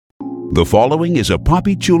The following is a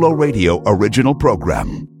Papi Chulo Radio original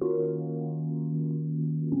program.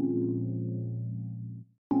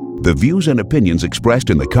 The views and opinions expressed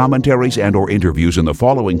in the commentaries and/or interviews in the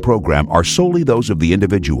following program are solely those of the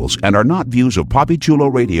individuals and are not views of Papi Chulo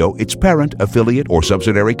Radio, its parent, affiliate, or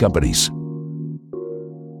subsidiary companies.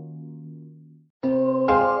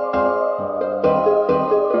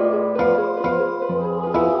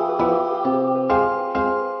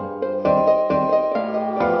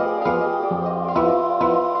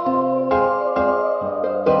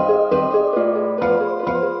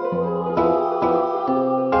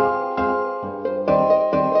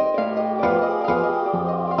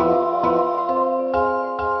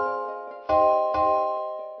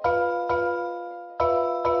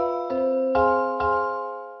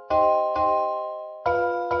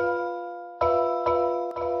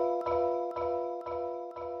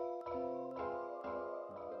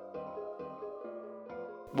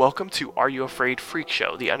 Welcome to Are You Afraid Freak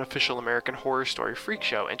Show, the unofficial American Horror Story Freak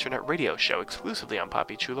Show internet radio show exclusively on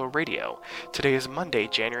Papi Chulo Radio. Today is Monday,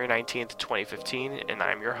 January 19th, 2015, and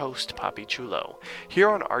I'm your host, Papi Chulo. Here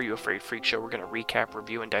on Are You Afraid Freak Show, we're going to recap,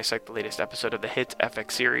 review, and dissect the latest episode of the hit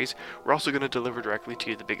FX series. We're also going to deliver directly to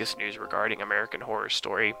you the biggest news regarding American Horror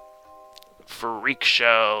Story Freak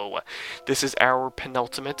Show. This is our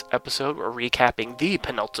penultimate episode. We're recapping the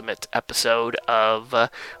penultimate episode of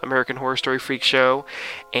American Horror Story Freak Show,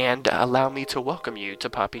 and allow me to welcome you to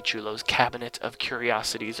Papi Chulo's cabinet of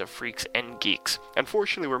curiosities of freaks and geeks.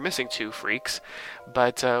 Unfortunately, we're missing two freaks,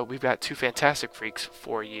 but we've got two fantastic freaks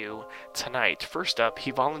for you tonight. First up, he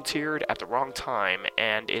volunteered at the wrong time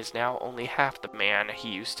and is now only half the man he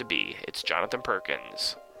used to be. It's Jonathan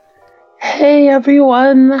Perkins. Hey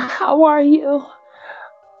everyone, how are you?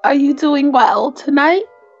 Are you doing well tonight?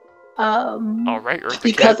 All right, Eartha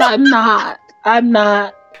because Kid. I'm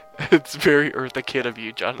not. It's very Eartha Kid of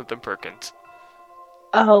you, Jonathan Perkins.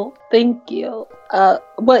 Oh, thank you.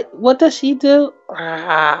 What does she do?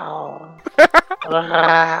 Wow.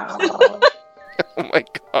 Wow. Oh my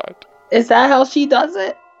god. Is that how she does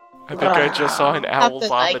it? I think I just saw an owl Something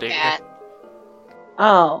vomiting. like that.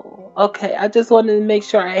 Oh, okay. I just wanted to make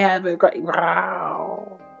sure I have it right.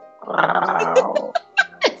 Wow. Wow.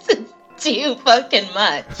 This is too fucking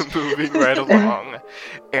much. Moving right along.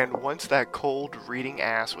 And once that cold reading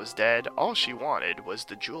ass was dead, all she wanted was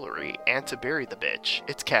the jewelry and to bury the bitch.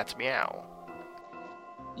 It's Cat's Meow.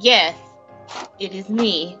 Yes, it is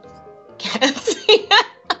me.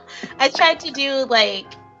 I tried to do like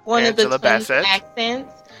one Angela of the twins Bassett?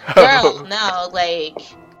 accents. Girl, no, like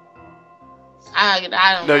I don't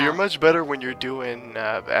know. No, you're much better when you're doing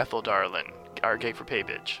Ethel Darlin, our Gay for Pay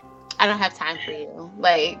bitch. I don't have time for you.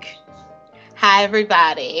 Like, hi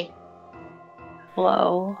everybody.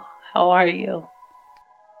 Hello. How are you?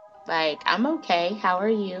 Like, I'm okay. How are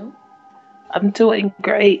you? I'm doing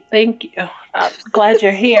great. Thank you. I'm glad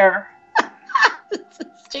you're here. This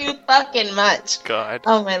is too fucking much. God.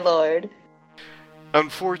 Oh my lord.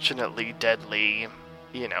 Unfortunately, Deadly,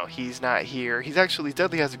 he's not here.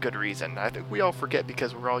 Deadly has a good reason. I think we all forget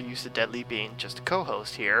because we're all used to Deadly being just a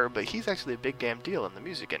co-host here, but he's actually a big damn deal in the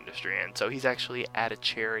music industry, and so he's actually at a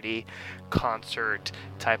charity concert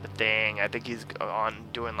type of thing. I think he's on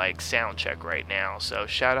doing like sound check right now, so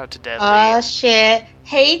shout out to Deadly. Oh shit.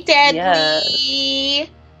 Hey Deadly. Yes.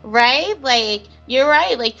 Right? Like, you're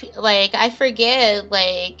right. Like I forget,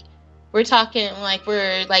 like, we're talking, like,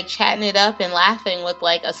 we're, like, chatting it up and laughing with,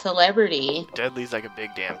 like, a celebrity. Deadly's like a big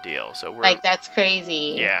damn deal, so we're... Like, that's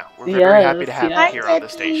crazy. Yeah, we're very happy to have Yes. him here on the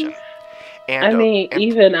station. And,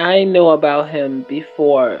 even I knew about him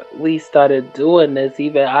before we started doing this.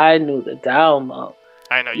 Even I knew the download.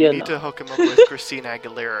 I know, you need to hook him up with Christina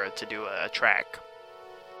Aguilera to do a track.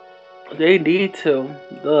 They need to.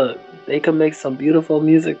 Look, they can make some beautiful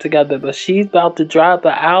music together, but she's about to drop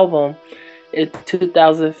an album in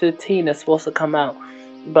 2015. It's supposed to come out.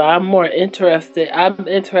 But I'm interested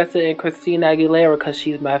in Christina Aguilera because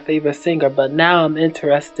she's my favorite singer, but now I'm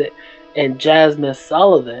interested in Jasmine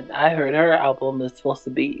Sullivan. I heard her album is supposed to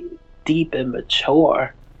be deep and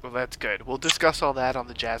mature. Well, that's good. We'll discuss all that on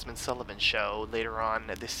the Jasmine Sullivan show later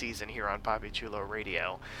on this season here on Papi Chulo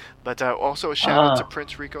Radio. But also a shout out to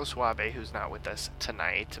Prince Rico Suave, who's not with us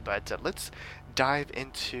tonight. But let's dive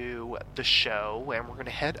into the show, and we're going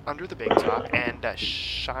to head under the big top and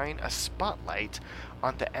shine a spotlight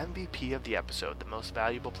on the MVP of the episode, the most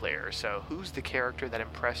valuable player. So who's the character that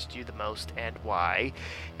impressed you the most and why?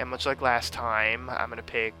 And much like last time, I'm going to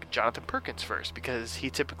pick Jonathan Perkins first because he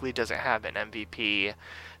typically doesn't have an MVP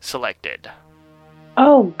selected.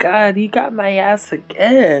 Oh God, he got my ass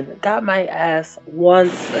again. Got my ass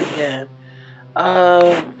once again.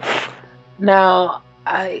 Now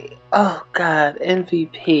Oh God,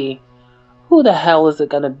 MVP. Who the hell is it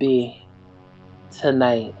gonna be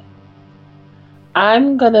tonight?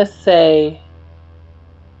 I'm gonna say,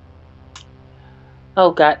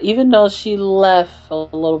 oh God, even though she left a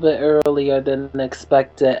little bit earlier than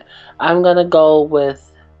expected, I'm gonna go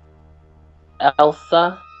with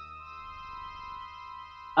Elsa.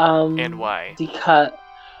 And why?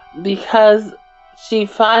 Because she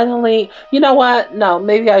finally, you know what? No,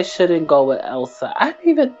 maybe I shouldn't go with Elsa. I didn't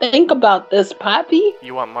even think about this, Poppy.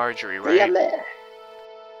 You want Marjorie, right? Damn it.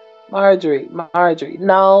 Marjorie.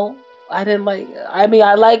 No, I didn't like. I mean,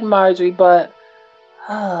 I like Marjorie, but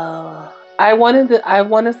I want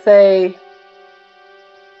to say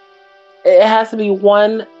it has to be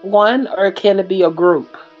one, or can it be a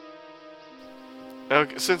group?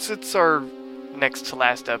 Okay, since it's our next to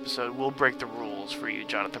last episode, we'll break the rules for you,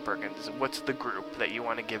 Jonathan Perkins. What's the group that you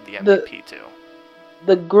want to give the MVP to?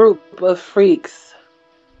 The group of freaks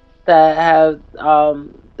that have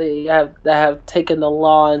taken the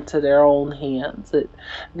law into their own hands.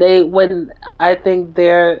 I think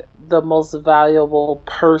they're the most valuable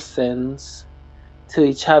persons to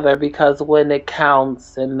each other, because when it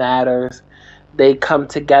counts and matters, they come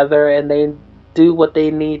together and they do what they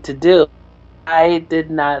need to do. I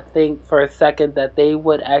did not think for a second that they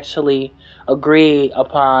would actually agree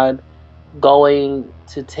upon going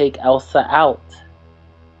to take Elsa out.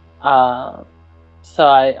 So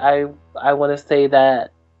I want to say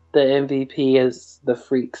that the MVP is the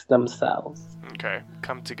freaks themselves. Okay,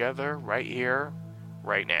 come together right here,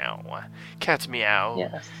 right now. Cat's Meow.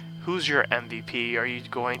 Yes. Who's your MVP? Are you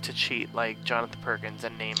going to cheat like Jonathan Perkins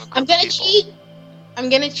and name a group I'm gonna of people? cheat. I'm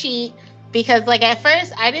gonna cheat because, like, at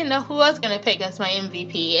first I didn't know who I was gonna pick as my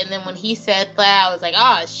MVP, and then when he said that, I was like,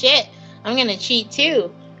 oh shit, I'm gonna cheat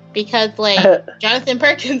too, because like Jonathan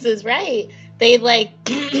Perkins is right. They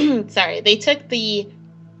they took the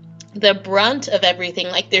brunt of everything.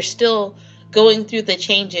 Like, they're still going through the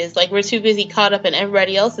changes. Like, we're too busy caught up in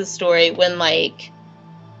everybody else's story when, like,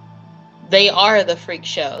 they are the freak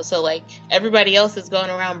show. So, like, everybody else is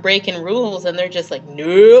going around breaking rules, and they're just like,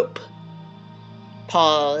 nope.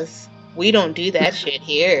 Pause. We don't do that shit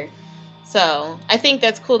here. So, I think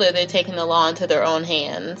that's cool that they're taking the law into their own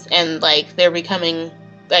hands, and, like, they're becoming,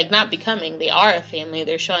 like, not becoming, they are a family.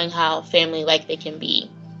 They're showing how family-like they can be.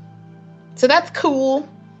 So that's cool.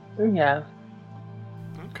 Yeah.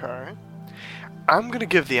 Okay. I'm going to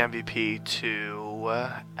give the MVP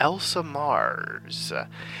to Elsa Mars.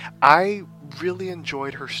 I really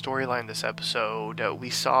enjoyed her storyline this episode. We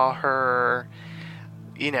saw her,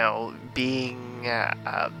 being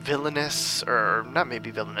villainous, or not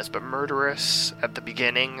maybe villainous, but murderous at the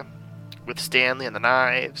beginning with Stanley and the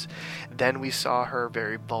knives. Then we saw her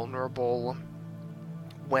very vulnerable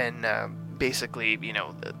when basically,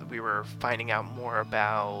 we were finding out more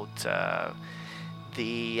about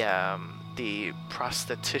the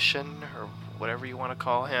prostitution, or whatever you want to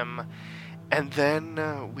call him. And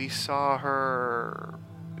then we saw her,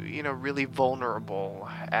 really vulnerable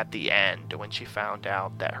at the end when she found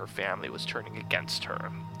out that her family was turning against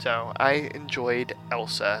her. So I enjoyed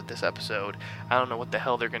Elsa this episode. I don't know what the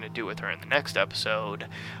hell they're going to do with her in the next episode,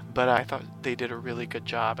 but I thought they did a really good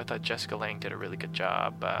job. I thought Jessica Lange did a really good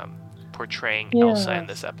job portraying Elsa in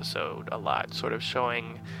this episode a lot, sort of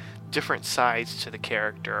showing different sides to the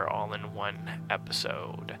character all in one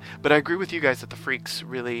episode. But I agree with you guys that the freaks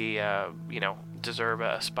really, deserve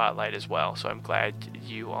a spotlight as well. So I'm glad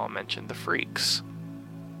you all mentioned the freaks.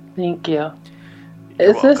 Thank you. You're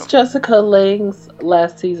Is this welcome. Jessica Lange's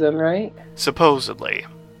last season, right? Supposedly.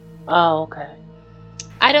 Oh, okay.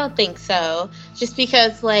 I don't think so. Just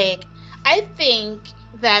because, like, I think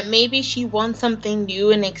that maybe she wants something new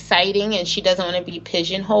and exciting and she doesn't want to be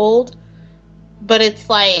pigeonholed. But it's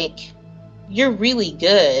like, you're really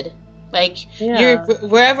good. Like, you're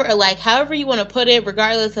wherever, like, however you want to put it,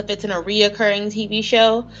 regardless if it's in a reoccurring TV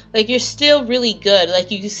show, like, you're still really good.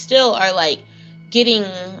 Like, you still are, like, getting,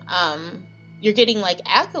 you're getting, like,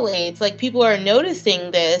 accolades. Like, people are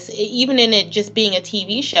noticing this, even in it just being a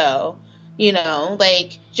TV show.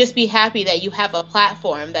 Like, just be happy that you have a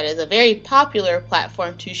platform that is a very popular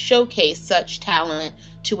platform to showcase such talent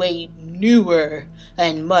to a newer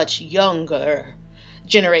and much younger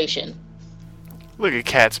generation. Look at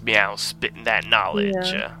Cat's Meow spitting that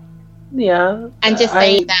knowledge. Yeah. I'm just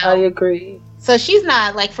saying that. I agree. So she's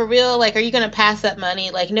not, like, for real, like, are you going to pass up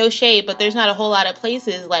money? Like, no shade, but there's not a whole lot of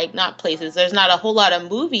places, like, not places, there's not a whole lot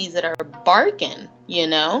of movies that are barking,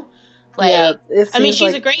 Like, I mean,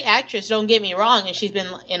 she's a great actress, don't get me wrong, and she's been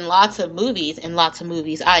in lots of movies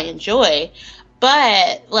I enjoy,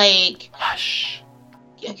 but, like, Hush.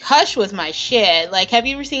 Hush was my shit. Like, have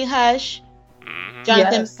you ever seen Hush?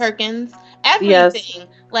 Jonathan Yes. Perkins. Yes. Everything.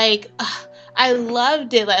 Like, I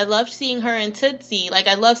loved it. Like, I loved seeing her in Tootsie. Like,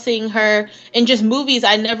 I love seeing her in just movies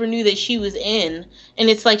I never knew that she was in. And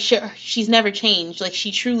it's like she's never changed. Like,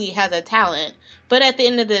 she truly has a talent. But at the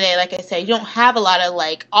end of the day, like I said, you don't have a lot of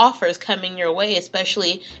like offers coming your way,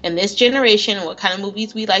 especially in this generation, what kind of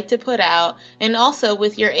movies we like to put out, and also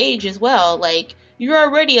with your age as well. Like, you're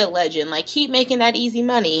already a legend. Like, keep making that easy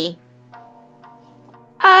money.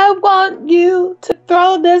 I want you to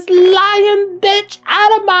throw this lying bitch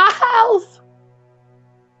out of my house.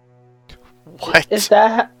 What? Is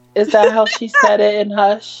that how she said it in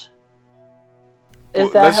Hush?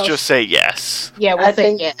 Let's just say yes. Yeah, we'll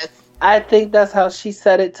say yes. I think that's how she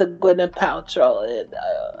said it to Gwyneth Paltrow, and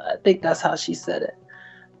I think that's how she said it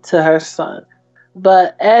to her son.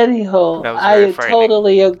 But anyhow, I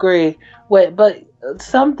totally agree. But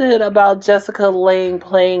something about Jessica Lange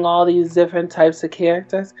playing all these different types of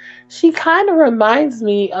characters, she kind of reminds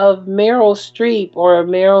me of Meryl Streep, or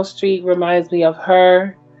Meryl Streep reminds me of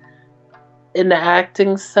her in the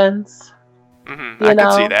acting sense. Mm-hmm. I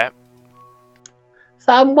could see that.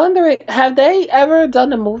 So I'm wondering, have they ever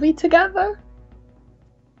done a movie together?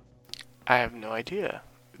 I have no idea.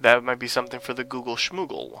 That might be something for the Google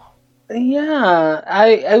Schmoogle. Yeah,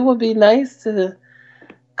 it would be nice to,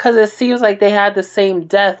 because it seems like they had the same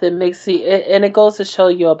death. It makes and it goes to show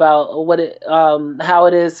you about how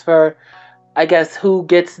it is for, I guess, who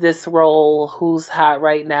gets this role, who's hot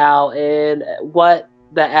right now, and what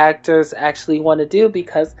the actors actually want to do.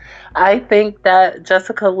 Because I think that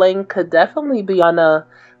Jessica Lange could definitely be on a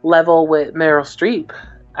level with Meryl Streep.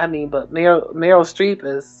 I mean, but Meryl Streep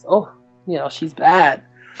is, she's bad.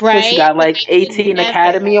 Right. She got like 18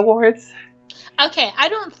 Academy Awards. Okay, I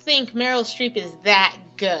don't think Meryl Streep is that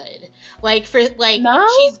good.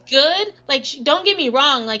 She's good. Like, don't get me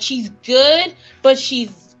wrong. Like, she's good, but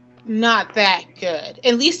she's not that good.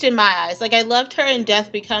 At least in my eyes. Like, I loved her in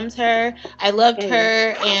Death Becomes Her. I loved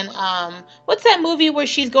her in what's that movie where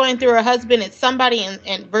she's going through her husband? It's somebody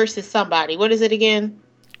and versus somebody. What is it again?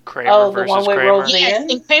 Kramer versus one with Kramer. Roseanne?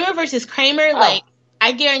 Yes, in Kramer versus Kramer. Oh. Like,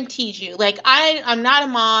 I guarantee you, like, I'm not a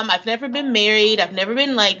mom. I've never been married. I've never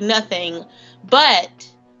been, like, nothing. But,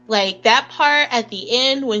 like, that part at the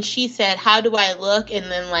end when she said, "How do I look?" And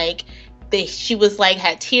then, like, she was, like,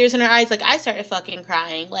 had tears in her eyes. Like, I started fucking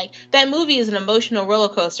crying. Like, that movie is an emotional roller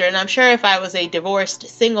coaster. And I'm sure if I was a divorced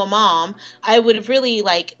single mom, I would have really,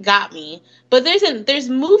 like, got me. But there's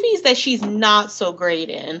movies that she's not so great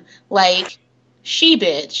in. Like,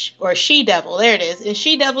 She-Bitch or She-Devil. There it is. In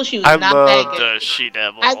She-Devil, she was not that good. I love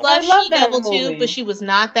She-Devil. I love She-Devil that too, movie. but she was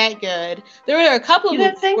not that good. There were a couple of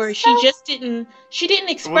movies where she just didn't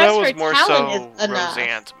express her talent that was more so enough.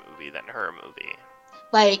 Roseanne's movie than her movie.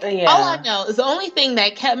 Like, all I know is the only thing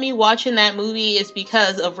that kept me watching that movie is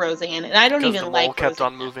because of Roseanne, and I don't even like Roseanne. Because the mole kept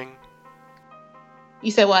on moving?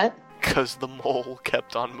 You said what? Because the mole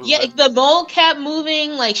kept on moving. Yeah, the mole kept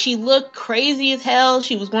moving. Like, she looked crazy as hell.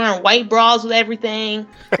 She was wearing white bras with everything.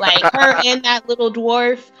 Like, her and that little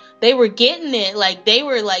dwarf, they were getting it. Like, they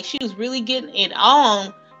were, like, she was really getting it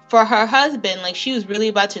on for her husband. Like, she was really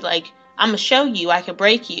about to, like, I'm going to show you I can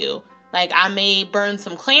break you. Like, I may burn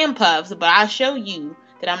some clam puffs, but I'll show you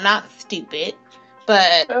that I'm not stupid.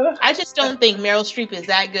 But I just don't think Meryl Streep is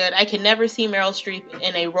that good. I can never see Meryl Streep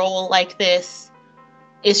in a role like this.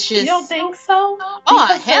 It's just... You don't think so?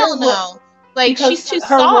 Oh, hell no. Like, she's too her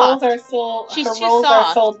soft. Her roles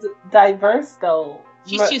are so diverse, though.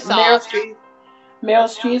 She's too soft. Meryl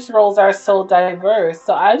Streep's roles are so diverse,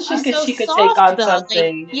 so I'm thinking she could take on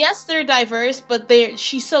something. Like, yes, they're diverse, but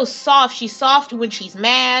she's so soft. She's soft when she's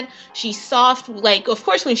mad. She's soft, like, of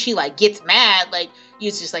course, when she, like, gets mad, like,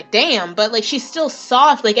 you're just like, damn. But, like, she's still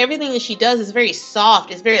soft. Like, everything that she does is very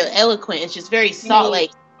soft. It's very eloquent. It's just very soft.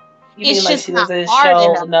 Like, it's just not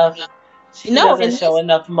hard enough. She doesn't show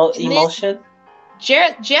enough emotion.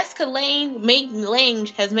 Jessica Lange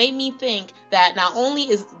has made me think that not only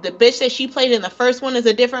is the bitch that she played in the first one is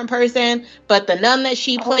a different person, but the nun that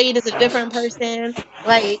she played is a different person.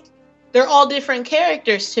 Like, they're all different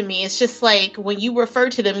characters to me. It's just like, when you refer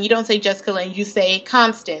to them, you don't say Jessica Lange, you say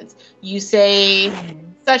Constance. You say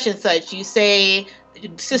such and such. You say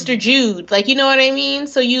Sister Jude. Like, you know what I mean?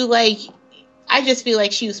 So you, like, I just feel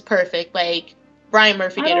like she was perfect. Like, Brian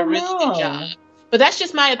Murphy did a really good job. But that's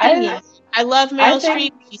just my opinion. I love Meryl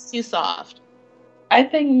Streep. She's too soft. I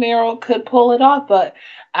think Meryl could pull it off, but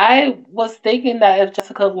I was thinking that if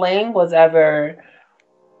Jessica Lange was ever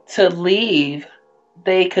to leave,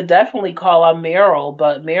 they could definitely call on Meryl,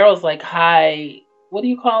 but Meryl's like high, what do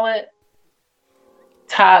you call it?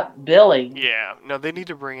 top billing. Yeah, no, they need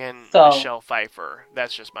to bring in So- Michelle Pfeiffer.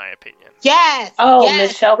 That's just my opinion. Yes. Oh, yes.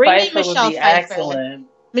 Michelle Bring in Pfeiffer would Michelle be Pfeiffer. excellent.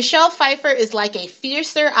 Michelle Pfeiffer is like a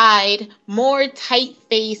fiercer-eyed, more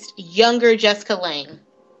tight-faced, younger Jessica Lange.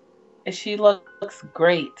 And she looks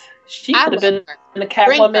great. She I could have love been her. the Bring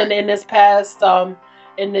her. Catwoman in this past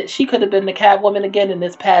she could have been the Catwoman again in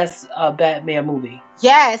this past Batman movie.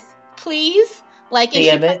 Yes, please. Like, if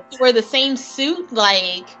Damn she it. has to wear the same suit,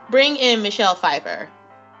 like, bring in Michelle Pfeiffer.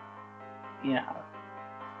 Yeah.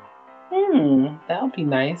 That would be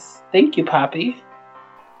nice. Thank you, Poppy.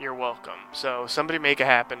 You're welcome. So, somebody make it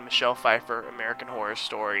happen. Michelle Pfeiffer, American Horror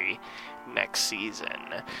Story, next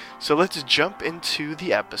season. So, let's jump into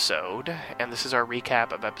the episode. And this is our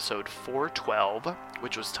recap of episode 412,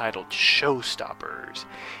 which was titled Showstoppers,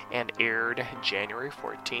 and aired January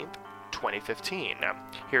 14th, 2015.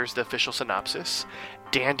 Here's the official synopsis.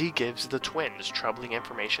 Dandy gives the twins troubling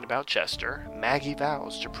information about Chester. Maggie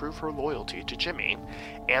vows to prove her loyalty to Jimmy,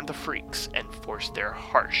 and the freaks enforce their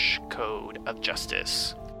harsh code of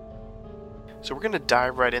justice. So we're going to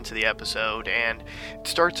dive right into the episode, and it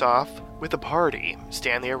starts off with a party.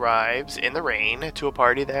 Stanley arrives in the rain to a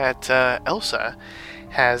party that Elsa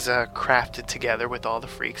has crafted together with all the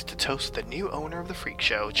freaks to toast the new owner of the freak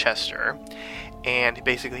show, Chester. And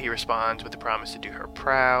basically he responds with a promise to do her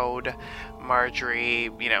proud.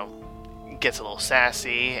 Marjorie, gets a little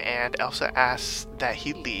sassy, and Elsa asks that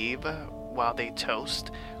he leave while they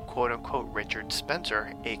toast quote-unquote Richard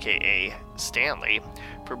Spencer, aka Stanley,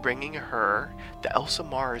 for bringing her the Elsa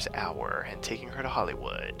Mars Hour and taking her to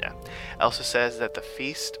Hollywood. Elsa says that the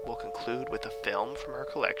feast will conclude with a film from her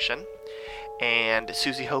collection, and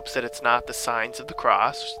Susie hopes that it's not the Signs of the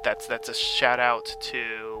Cross. That's a shout out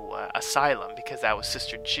to Asylum, because that was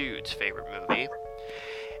Sister Jude's favorite movie.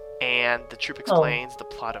 And the troupe explains the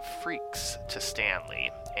plot of Freaks to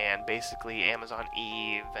Stanley. And basically Amazon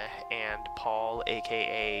Eve and Paul,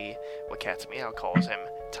 aka what Cat's Meow calls him,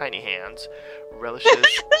 Tiny Hands, relishes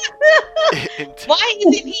Why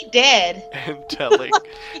isn't he dead? in telling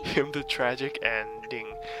him the tragic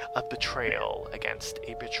ending of betrayal against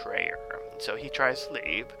a betrayer. So he tries to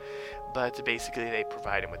leave, but basically they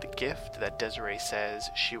provide him with a gift that Desiree says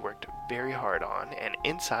she worked very hard on, and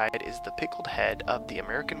inside is the pickled head of the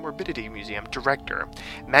American Morbidity Museum director.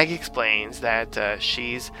 Maggie explains that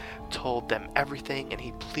she's told them everything, and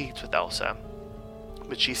he pleads with Elsa,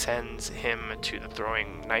 but she sends him to the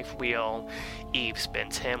throwing knife wheel. Eve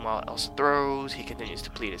spins him while Elsa throws. He continues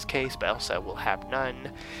to plead his case, but Elsa will have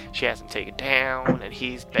none. She has him taken down, and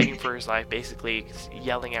he's begging for his life, basically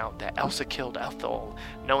yelling out that Elsa killed Ethel.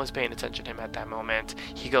 No one's paying attention to him at that moment.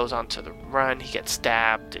 He goes on to the run. He gets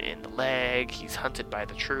stabbed in the leg. He's hunted by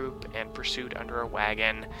the troupe and pursued under a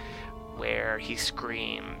wagon, where he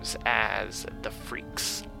screams as the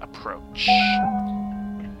freaks approach.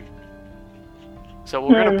 So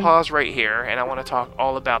we're going to pause right here, and I want to talk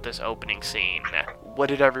all about this opening scene. What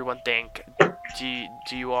did everyone think?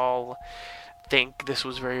 Do you all think this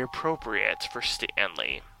was very appropriate for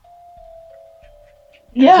Stanley?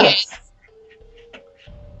 Yes.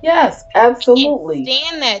 Yes, absolutely. Can't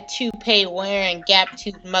stand that toupee wearing gap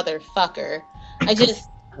tooth motherfucker. I just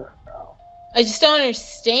don't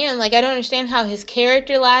understand. Like, I don't understand how his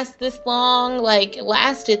character lasted this long.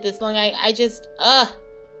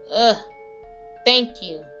 Thank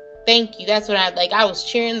you. That's what I was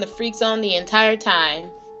cheering the freaks on the entire time.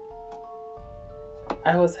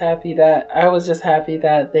 I was just happy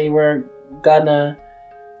that they were gonna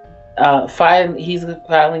he's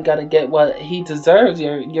finally gonna get what he deserves.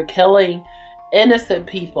 You're killing innocent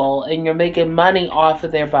people and you're making money off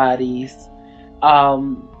of their bodies.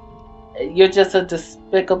 You're just a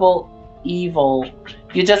despicable evil.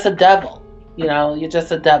 You're just a devil. You're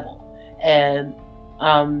just a devil. And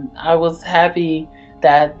I was happy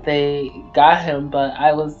that they got him, but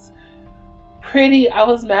I was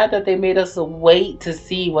mad that they made us wait to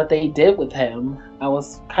see what they did with him. I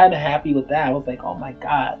was kind of happy with that. I was like, oh my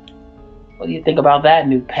God, what do you think about that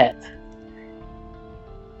new pet?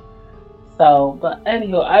 So, but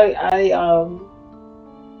anyway,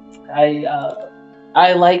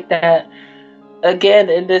 I like that. Again,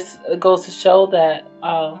 and this goes to show that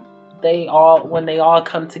when they all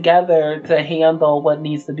come together to handle what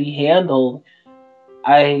needs to be handled,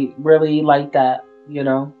 I really like that,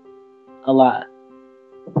 a lot.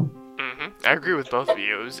 I agree with both of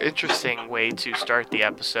you. It was an interesting way to start the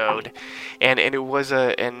episode, and it was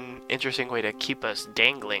an interesting way to keep us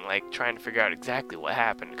dangling, like trying to figure out exactly what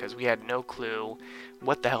happened, because we had no clue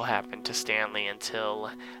what the hell happened to Stanley until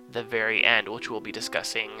the very end, which we'll be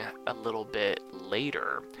discussing a little bit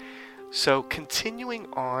later. So continuing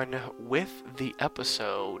on with the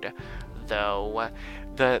episode, though,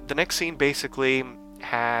 the next scene basically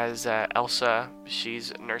has Elsa.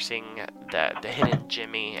 She's nursing the hidden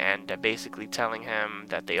Jimmy and basically telling him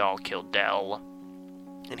that they all killed Dell.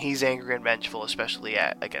 And he's angry and vengeful, especially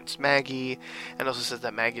against Maggie, and also says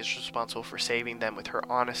that Maggie is responsible for saving them with her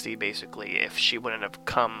honesty. Basically, if she wouldn't have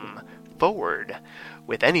come forward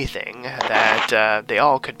with anything, that they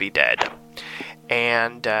all could be dead.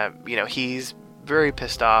 And, he's very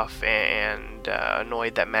pissed off and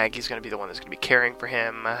annoyed that Maggie's going to be the one that's going to be caring for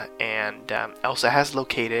him. And Elsa has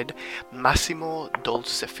located Massimo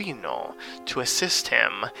Dolcefino to assist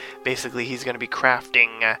him. Basically, he's going to be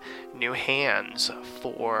crafting new hands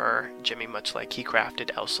for Jimmy, much like he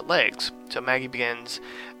crafted Elsa legs. So Maggie begins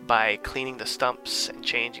by cleaning the stumps and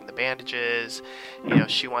changing the bandages.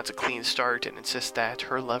 She wants a clean start and insists that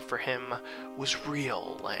her love for him was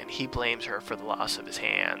real, and he blames her for the loss of his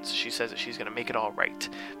hands. She says that she's going to make it all right,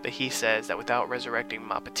 but he says that without resurrecting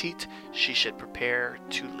Ma Petite, she should prepare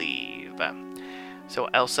to leave. So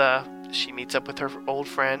Elsa, she meets up with her old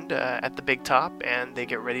friend at the Big Top, and they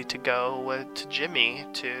get ready to go to Jimmy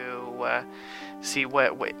to see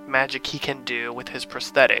what magic he can do with his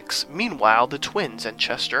prosthetics. Meanwhile, the twins and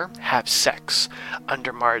Chester have sex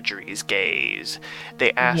under Marjorie's gaze.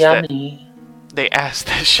 They ask Yummy.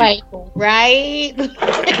 that she... Like, right?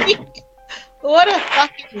 What a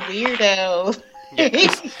fucking weirdo.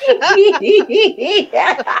 Yes.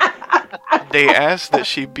 They ask that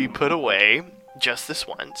she be put away just this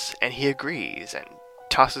once, and he agrees and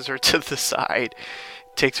tosses her to the side,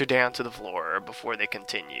 takes her down to the floor before they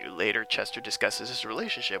continue. Later, Chester discusses his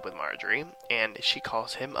relationship with Marjorie, and she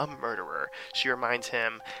calls him a murderer. She reminds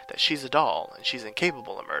him that she's a doll, and she's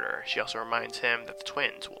incapable of murder. She also reminds him that the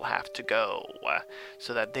twins will have to go,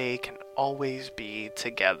 so that they can always be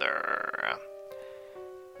together.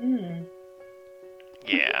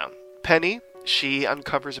 Yeah. Penny, she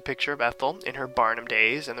uncovers a picture of Ethel in her Barnum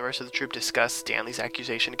days, and the rest of the troop discuss Stanley's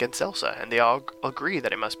accusation against Elsa, and they all agree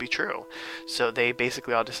that it must be true. So they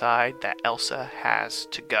basically all decide that Elsa has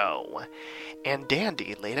to go. And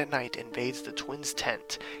Dandy, late at night, invades the twins'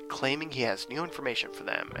 tent, claiming he has new information for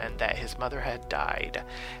them, and that his mother had died.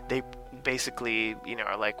 They basically,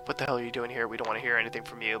 are like, what the hell are you doing here? We don't want to hear anything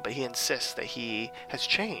from you. But he insists that he has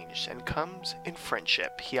changed and comes in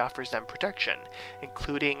friendship. He offers them protection,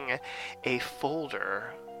 including a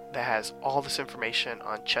folder that has all this information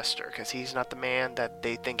on Chester, because he's not the man that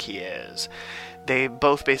they think he is. They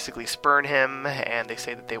both basically spurn him, and they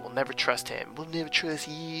say that they will never trust him. We'll never trust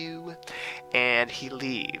you. And he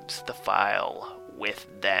leaves the file with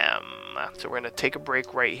them. So we're going to take a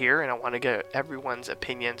break right here, and I want to get everyone's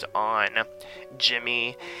opinions on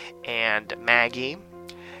Jimmy and Maggie,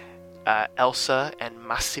 Elsa and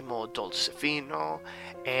Massimo Dolcefino,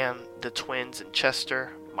 and the twins and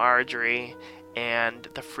Chester, Marjorie, and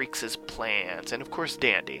the Freaks' plans, and of course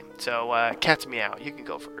Dandy. So Cat's Meow, you can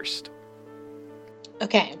go first.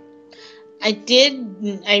 Okay. I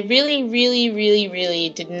really, really, really, really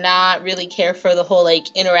did not really care for the whole,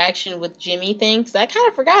 interaction with Jimmy thing, because I kind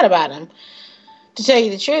of forgot about him, to tell you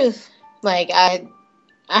the truth. I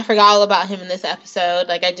forgot all about him in this episode.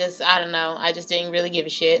 I don't know. I just didn't really give a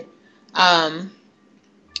shit. What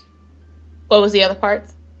was the other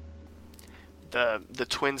parts? The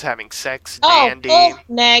twins having sex, Dandy.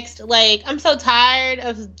 Next. I'm so tired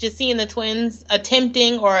of just seeing the twins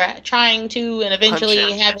attempting or trying to and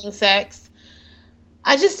eventually having sex.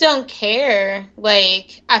 I just don't care.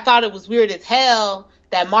 I thought it was weird as hell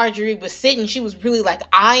that Marjorie was sitting. She was really,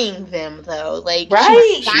 eyeing them, though. Right?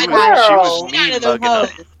 She was mean mugging them.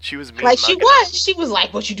 She was mean mugging them. She was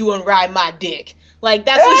like, what you doing ride my dick? That's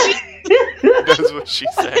what she... That's what she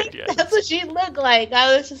said, yes. That's what she looked like.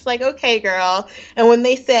 I was just like, okay, girl. And when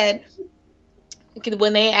they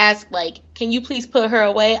asked, can you please put her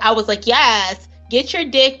away? I was like, yes, get your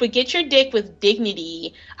dick, but get your dick with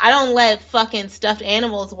dignity. I don't let fucking stuffed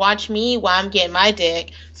animals watch me while I'm getting my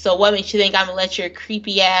dick. So what makes you think I'm gonna let your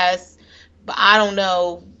creepy ass, I don't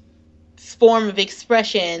know, form of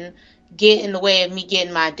expression get in the way of me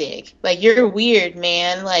getting my dick? You're weird,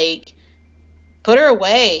 man. Put her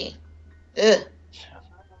away. Ugh.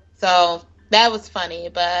 So that was funny,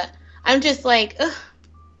 but I'm just ugh, I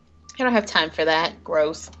don't have time for that.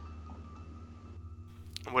 Gross.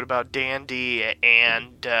 What about Dandy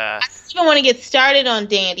and I don't even want to get started on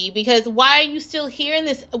Dandy, because why are you still here in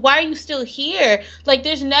this? Why are you still here?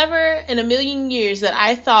 There's never in a million years that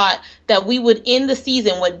I thought that we would end the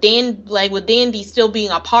season with Dandy still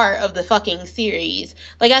being a part of the fucking series.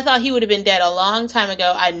 I thought he would have been dead a long time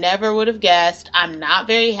ago. I never would have guessed. I'm not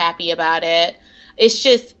very happy about it. It's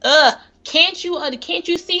just, can't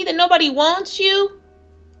you see that nobody wants you?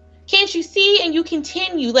 Can't you see? And you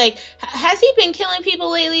continue. Like, has he been killing people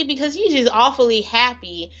lately? Because he's just awfully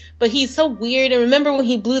happy, but he's so weird. And remember when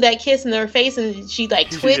he blew that kiss in her face and she like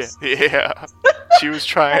twitched? Yeah. She was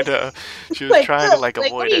trying to avoid what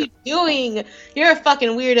it. What are you doing? You're a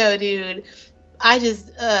fucking weirdo, dude. I just,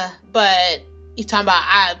 but you're talking about,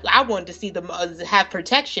 I wanted to see them have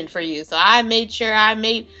protection for you. So I made sure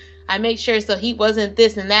so he wasn't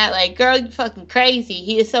this and that. Like, girl, you fucking crazy.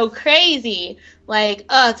 He is so crazy. Like,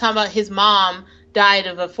 talking about his mom died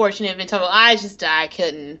of a fortunate event. I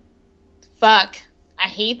couldn't. Fuck. I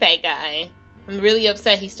hate that guy. I'm really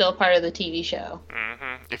upset he's still a part of the TV show.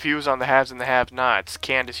 Mm-hmm. If he was on the Haves and the Have-Nots,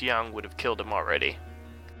 Candace Young would have killed him already.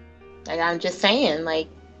 Like, I'm just saying, like,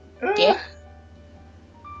 yeah.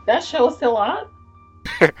 That show's still on?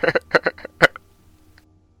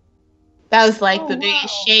 That was like the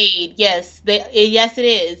biggest shade. Yes, yes, it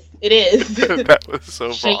is. It is. That was so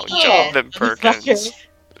wrong. Jonathan Perkins.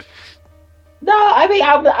 No, I mean,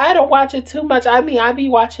 I don't watch it too much. I mean, I be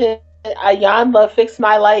watching Iyanla Fix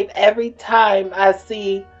My Life every time I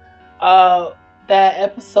see that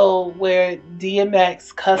episode where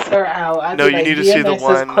DMX cuss her out. No, you need to see the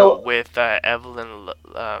one with Evelyn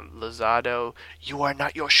Lozado. You are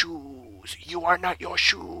not your shoes. You are not your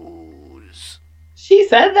shoes. She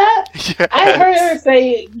said that? Yes. I heard her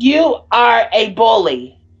say, you are a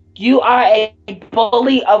bully. You are a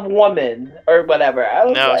bully of woman, or whatever.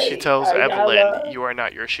 No, she tells Evelyn, you are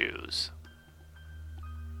not your shoes.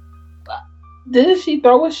 Didn't she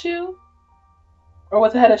throw a shoe? Or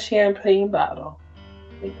was it a champagne bottle?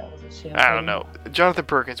 I think that was a champagne. I don't know. Jonathan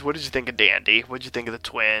Perkins, what did you think of Dandy? What did you think of the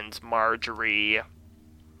twins? Marjorie?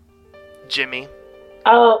 Jimmy?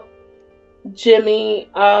 Jimmy,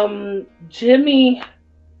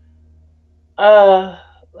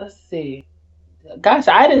 let's see. Gosh,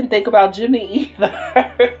 I didn't think about Jimmy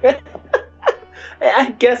either. I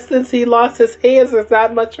guess since he lost his hands, there's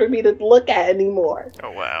not much for me to look at anymore.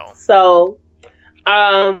 Oh, wow. So,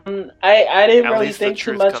 I didn't really think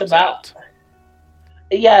too much about.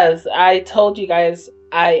 Yes, I told you guys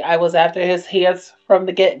I was after his hands from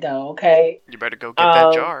the get-go, okay? You better go get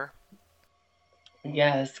that jar.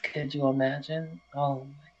 Yes, could you imagine? Oh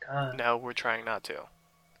my god. No, we're trying not to.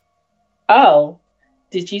 Oh,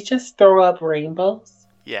 did you just throw up rainbows?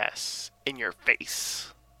 Yes, in your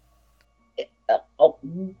face.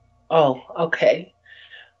 Okay.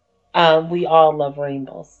 We all love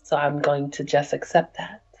rainbows, so I'm going to just accept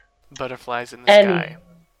that. Butterflies in the sky.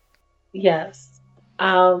 Yes.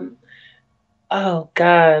 Oh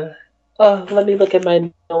god. Oh, let me look at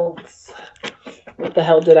my notes. What the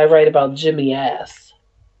hell did I write about Jimmy ass?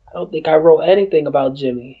 I don't think I wrote anything about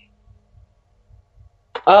Jimmy.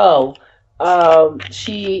 Oh,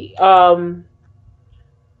 Elsa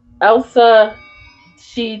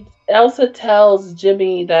tells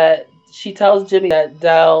Jimmy that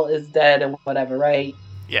Del is dead and whatever, right?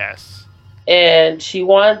 Yes. And she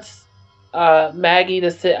wants Maggie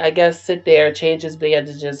to sit there, change his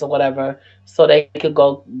bandages or whatever, so they could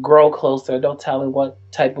go grow closer. Don't tell me what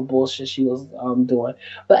type of bullshit she was doing.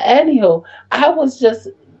 But anywho,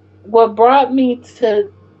 what brought me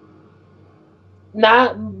to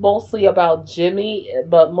not mostly about Jimmy,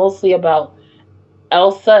 but mostly about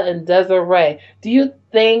Elsa and Desiree. Do you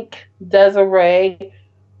think Desiree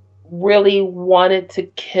really wanted to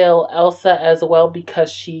kill Elsa as well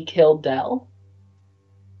because she killed Del?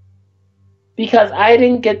 Because I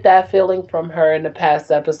didn't get that feeling from her in the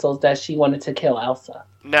past episodes that she wanted to kill Elsa.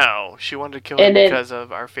 No, she wanted to kill her because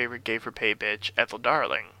of our favorite gay for pay bitch, Ethel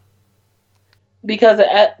Darling.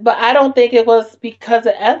 But I don't think it was because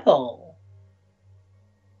of Ethel.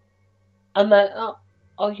 I'm like,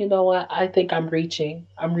 oh, you know what? I think I'm reaching.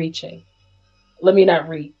 Let me not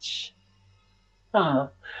reach.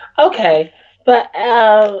 Okay. But,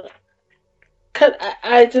 cause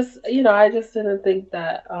I just didn't think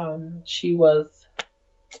that, she was,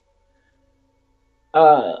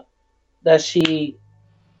 that she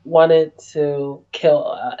wanted to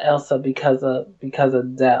kill Elsa because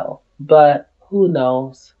of Del. But who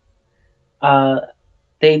knows?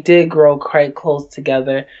 They did grow quite close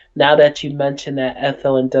together. Now that you mention that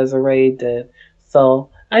Ethel and Desiree did,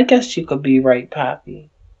 so I guess you could be right,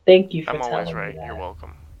 Poppy. Thank you for telling me that. I'm always right. You're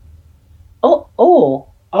welcome. Oh,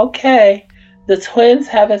 okay. The twins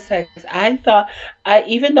having sex.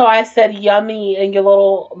 Even though I said yummy in your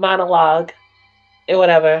little monologue, or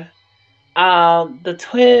whatever, the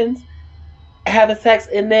twins having sex,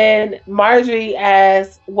 and then Marjorie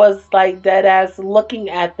was like dead ass looking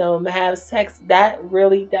at them have sex. That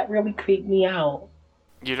really creeped me out.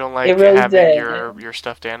 You don't like having your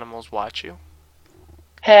stuffed animals watch you?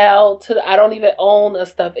 Hell to I don't even own a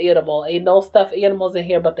stuffed animal. Ain't no stuffed animals in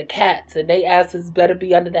here but the cats, and they asses better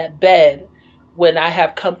be under that bed when I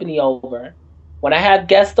have company over. When I have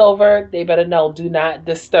guests over, they better know do not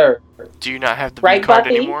disturb. Do you not have the Right, V card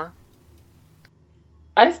Buffy? anymore?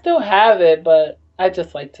 I still have it, but I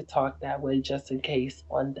just like to talk that way just in case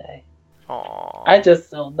one day. Aww. I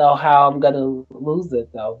just don't know how I'm gonna lose it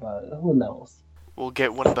though, but who knows? We'll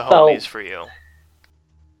get one of the homies for you.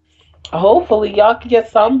 Hopefully y'all can get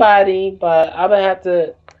somebody, but I'm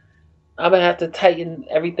gonna have to tighten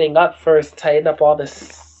everything up first, tighten up all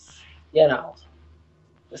this,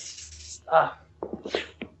 this stuff.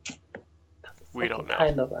 We don't know.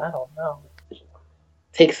 Kind of, I don't know.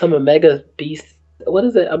 Take some Omega Beast. What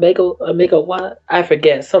is it? Omega what? I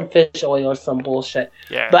forget. Some fish oil or some bullshit.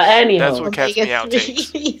 Yeah. But anyhow, that's what Cat's Meow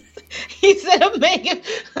takes. He said Omega.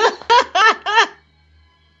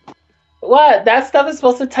 What? That stuff is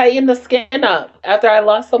supposed to tighten the skin up. After I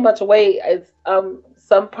lost so much weight, it's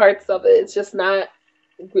some parts of it it's just not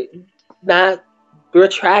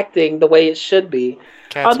retracting the way it should be.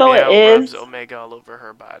 Cat's Although Meow it rubs is, Omega all over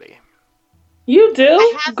her body. you do,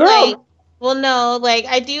 I have, girl. well, no,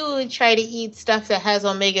 I do try to eat stuff that has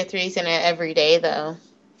omega-3s in it every day, though.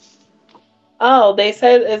 Oh, they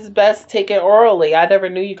said it's best taken orally. I never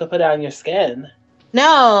knew you could put it on your skin.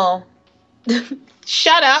 No.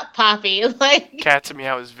 Shut up, Poppy. Cat's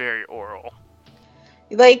Meow is very oral.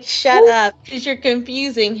 Shut up, because you're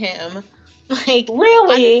confusing him.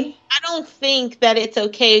 Really? I don't think that it's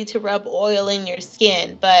okay to rub oil in your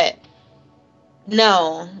skin, but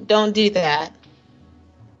no, don't do that.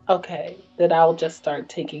 Okay, then I'll just start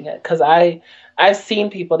taking it because I've seen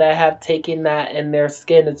people that have taken that and their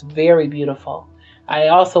skin is very beautiful. I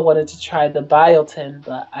also wanted to try the biotin,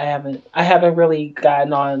 but I haven't really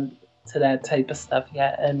gotten on to that type of stuff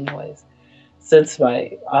yet. Anyways, since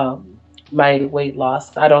my weight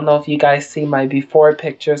loss, I don't know if you guys see my before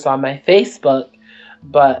pictures on my Facebook,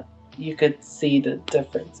 but you could see the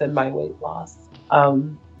difference in my weight loss.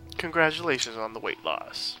 Congratulations on the weight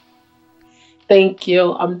loss. Thank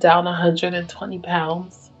you. I'm down 120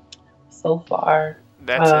 pounds so far.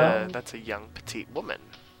 That's a young petite woman.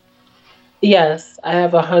 Yes, I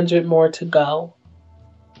have 100 more to go.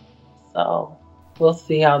 So we'll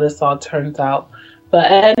see how this all turns out.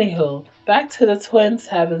 But anywho, back to the twins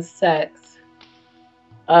having sex.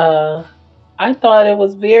 I thought it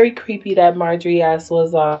was very creepy that Marjorie ass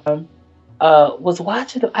was watching.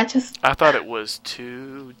 I thought it was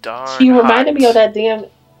too darn. She reminded me of that damn.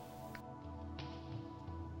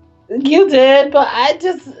 You did, but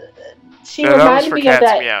she reminded me of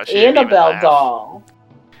that Annabelle doll.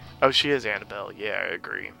 Oh, she is Annabelle. Yeah, I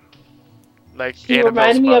agree. She Annabelle's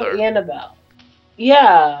reminded me mother. of Annabelle.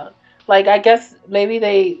 Yeah, I guess maybe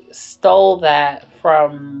they stole that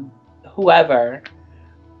from whoever,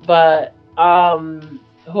 but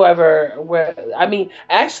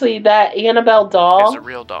actually that Annabelle doll is a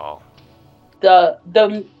real doll. The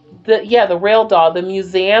real doll. The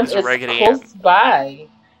museum is close by.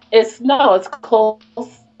 It's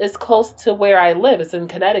close to where I live. It's in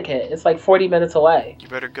Connecticut. It's 40 minutes away. You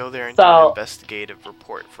better go there and do an investigative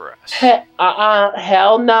report for us.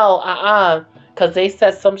 Hell no. Because they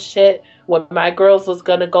said some shit when my girls was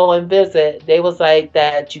going to go and visit. They was like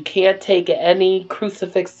that you can't take any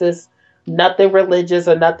crucifixes, nothing religious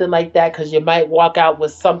or nothing like that because you might walk out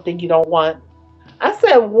with something you don't want. I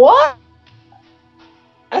said, what?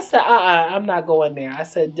 I said, I'm not going there. I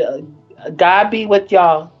said, God be with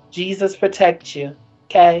y'all. Jesus protect you.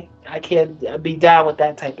 Okay? I can't be down with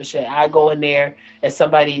that type of shit. I go in there and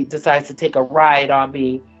somebody decides to take a ride on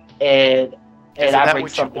me and I bring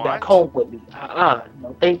something back home with me.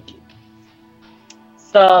 No thank you.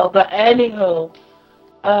 So, but anywho,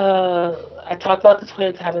 I talked about the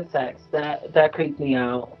twins having sex. That creeped me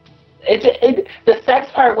out. The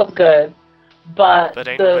sex part was good, but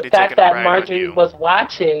the fact that Marjorie was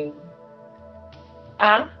watching.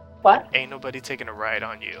 What? Ain't nobody taking a ride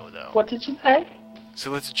on you, though. What did you say?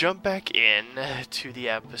 So let's jump back in to the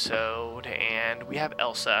episode, and we have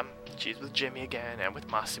Elsa. She's with Jimmy again and with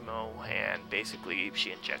Massimo, and basically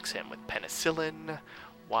she injects him with penicillin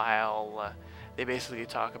while they basically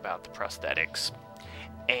talk about the prosthetics.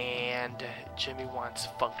 And Jimmy wants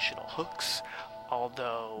functional hooks,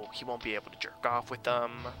 although he won't be able to jerk off with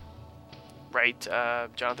them. Right,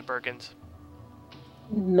 Jonathan Perkins?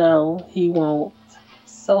 No, he won't.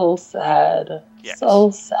 So sad. Yes.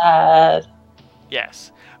 So sad.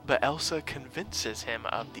 Yes, but Elsa convinces him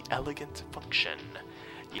of the elegant function,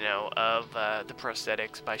 of the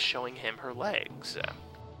prosthetics by showing him her legs.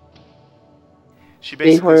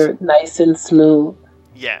 They were nice and smooth.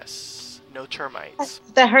 Yes, no termites.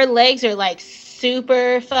 That her legs are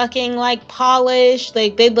super fucking like polished.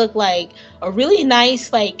 Like they look like a really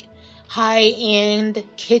nice like high-end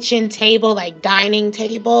kitchen table, like dining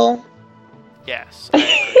table. Yes.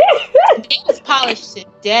 It was polished to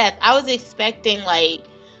death. I was expecting like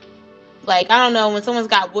I don't know, when someone's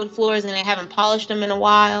got wood floors and they haven't polished them in a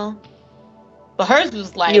while. But hers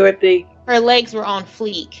was like, You would think, her legs were on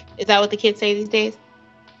fleek. Is that what the kids say these days?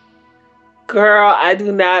 girl, I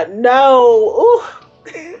do not know. Ooh.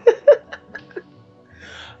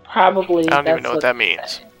 Probably. I don't even know what that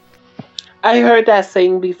means. I heard that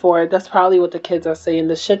saying before. That's probably what the kids are saying.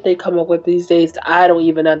 The shit they come up with these days, I don't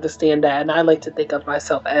even understand that. And I like to think of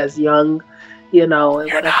myself as young, you know,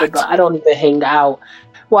 and whatever, but I don't even hang out.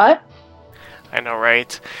 What? I know,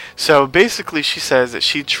 right? So basically, she says that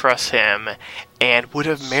she trusts him and would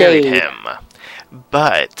have married him.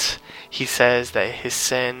 But he says that his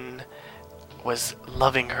sin was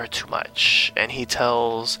loving her too much. And he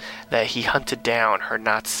tells that he hunted down her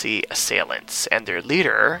Nazi assailants. And their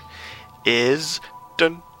leader is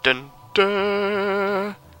dun dun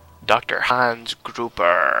dun Dr. Hans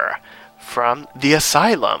Gruber from the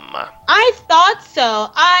asylum. I thought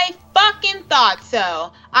so. I fucking thought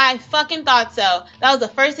so. That was the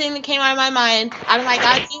first thing that came out of my mind, out of my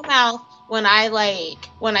goddamn mouth, when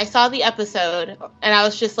I saw the episode, and I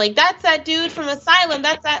was just like, that's that dude from Asylum.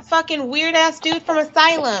 That's that fucking weird ass dude from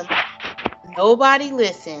Asylum. Nobody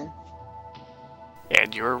listened.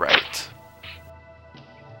 And you were right.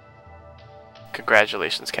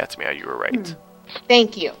 Congratulations, Katsumiya, you were right.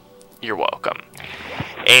 Thank you. You're welcome.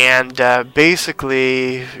 And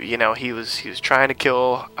basically, you know, he was trying to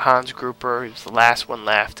kill Hans Gruber. He was the last one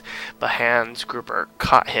left, but Hans Gruber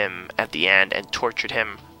caught him at the end and tortured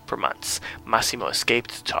him for months. Massimo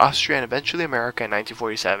escaped to Austria and eventually America in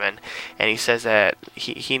 1947, and he says that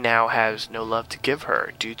he now has no love to give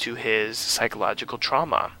her due to his psychological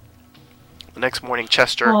trauma. The next morning,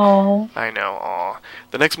 Chester... Aww. I know, aw.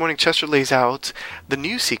 The next morning, Chester lays out the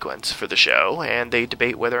news sequence for the show, and they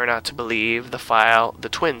debate whether or not to believe the file. The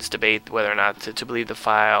twins debate whether or not to believe the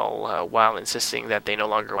file while insisting that they no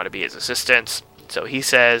longer want to be his assistants. So he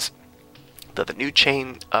says that the new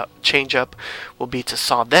change-up will be to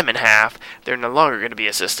saw them in half. They're no longer going to be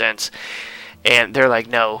assistants. And they're like,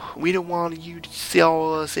 no, we don't want you to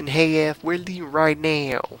saw us in half. We're leaving right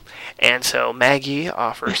now. And so Maggie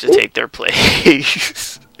offers to take their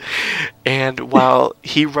place. And while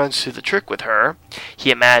he runs through the trick with her,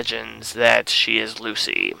 he imagines that she is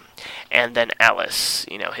Lucy. And then Alice,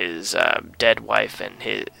 you know, his dead wife and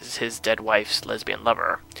his dead wife's lesbian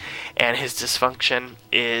lover. And his dysfunction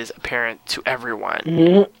is apparent to everyone.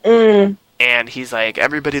 Mm-mm. And he's like,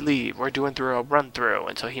 everybody leave, we're doing through a run-through.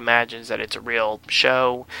 And so he imagines that it's a real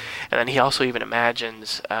show. And then he also even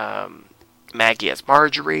imagines Maggie as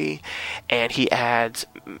Marjorie. And he adds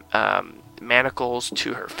manacles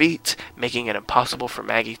to her feet, making it impossible for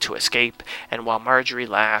Maggie to escape. And while Marjorie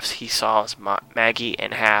laughs, he saws Maggie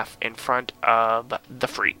in half in front of the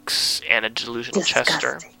freaks and a delusional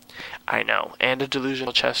Chester. I know. And a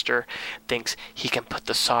delusional Chester thinks he can put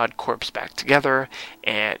the sawed corpse back together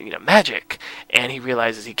and, you know, magic. And he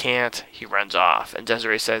realizes he can't. He runs off. And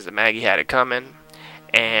Desiree says that Maggie had it coming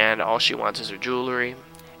and all she wants is her jewelry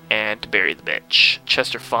and to bury the bitch.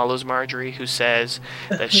 Chester follows Marjorie, who says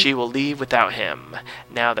that she will leave without him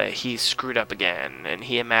now that he's screwed up again. And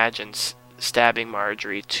he imagines stabbing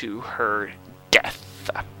Marjorie to her death.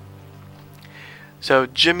 So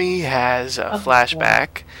Jimmy has a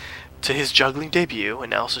flashback to his juggling debut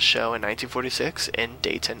in Elsa's show in 1946 in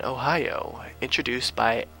Dayton, Ohio, introduced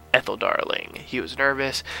by Ethel Darling. He was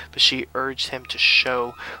nervous, but she urged him to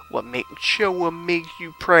show what makes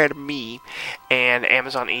you proud of me. And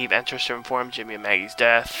Amazon Eve enters to inform Jimmy of Maggie's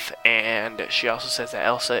death, and she also says that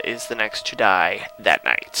Elsa is the next to die that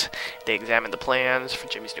night. They examine the plans for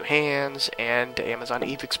Jimmy's new hands, and Amazon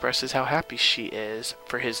Eve expresses how happy she is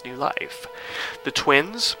for his new life. The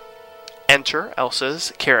twins enter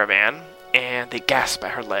Elsa's caravan, and they gasp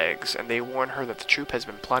at her legs, and they warn her that the troupe has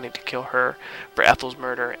been plotting to kill her for Ethel's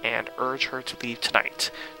murder and urge her to leave tonight,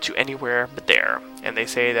 to anywhere but there. And they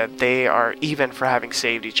say that they are even for having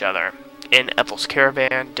saved each other. In Ethel's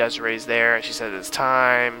caravan, Desiree's there, and she says it's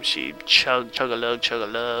time. She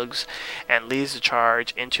chug-a-lugs, and leads the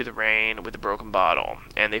charge into the rain with a broken bottle.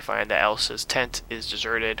 And they find that Elsa's tent is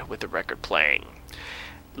deserted with the record playing.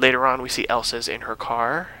 Later on, we see Elsa's in her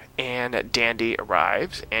car, and Dandy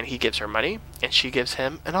arrives, and he gives her money, and she gives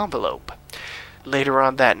him an envelope. Later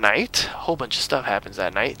on that night, a whole bunch of stuff happens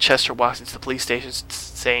that night. Chester walks into the police station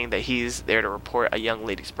saying that he's there to report a young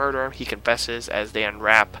lady's murder. He confesses as they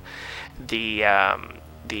unwrap the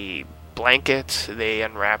blanket, they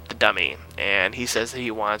unwrap the dummy, and he says that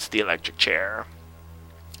he wants the electric chair.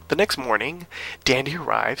 The next morning, Dandy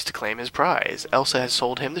arrives to claim his prize. Elsa has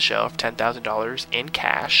sold him the show for $10,000 in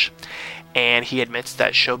cash, and he admits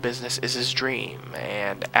that show business is his dream,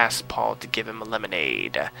 and asks Paul to give him a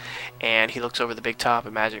lemonade. And he looks over the big top,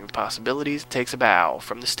 imagining the possibilities, and takes a bow.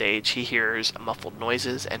 From the stage, he hears muffled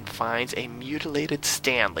noises and finds a mutilated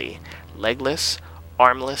Stanley, legless,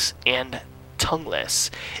 armless, and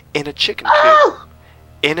tongueless, in a chicken coop.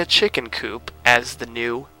 In a chicken coop as the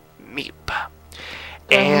new Meep.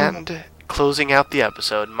 And closing out the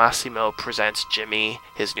episode, Massimo presents Jimmy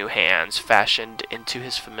his new hands, fashioned into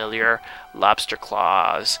his familiar lobster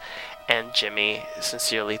claws, and Jimmy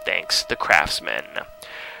sincerely thanks the craftsman.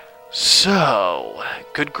 So,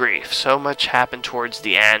 good grief, so much happened towards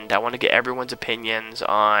the end. I want to get everyone's opinions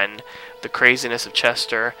on the craziness of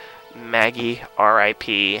Chester, Maggie,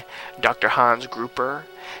 R.I.P., Dr. Hans Gruber,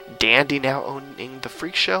 Dandy now owning the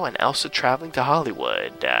Freak Show, and Elsa traveling to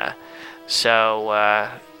Hollywood. So,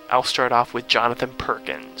 I'll start off with Jonathan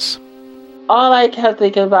Perkins. All I kept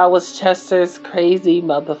thinking about was Chester's crazy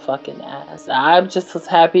motherfucking ass. I just was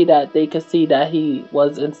happy that they could see that he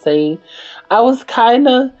was insane. I was kind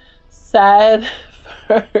of sad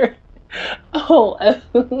for...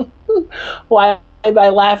 Why am I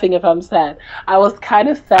laughing if I'm sad? I was kind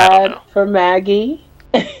of sad for Maggie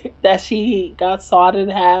that she got sawed in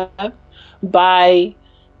half by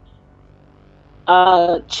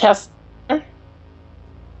Chester.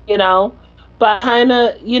 You know, but kind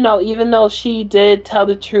of, you know, even though she did tell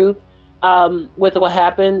the truth with what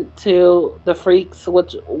happened to the freaks,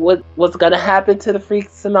 what was going to happen to the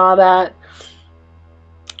freaks and all that,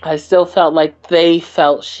 I still felt like they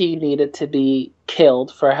felt she needed to be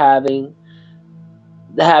killed for having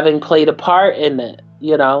played a part in it,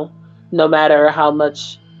 you know, no matter how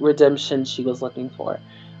much redemption she was looking for.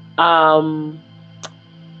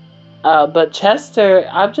 But Chester,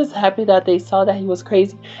 I'm just happy that they saw that he was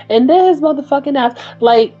crazy. And then his motherfucking ass,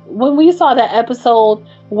 like, when we saw that episode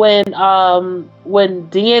when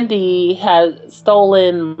Dandy had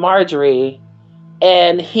stolen Marjorie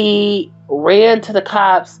and he ran to the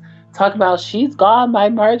cops talking about, she's gone, my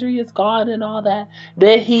Marjorie is gone and all that.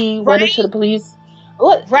 Then he went into the police.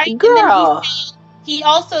 What? Right, girl. He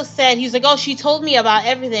also said, he was like, oh, she told me about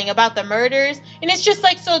everything, about the murders. And it's just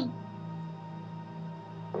like, so...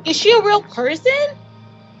 is she a real person?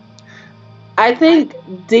 I think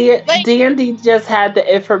Dandy just had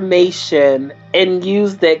the information and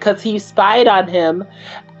used it because he spied on him,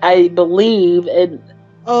 I believe, and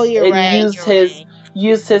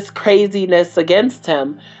used his craziness against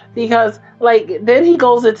him. Because, like, then he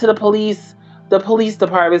goes into the police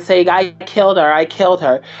department saying, I killed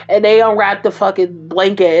her. And they unwrap the fucking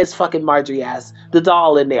blanket, it's fucking Marjorie ass, the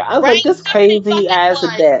doll in there. I was like, this crazy ass of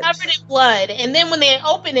that. Covered in blood. And then when they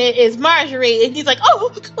open it, it's Marjorie. And he's like,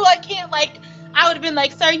 oh, I can't, like, I would have been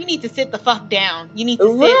like, sir, you need to sit the fuck down. You need to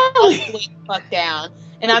sit the fuck down.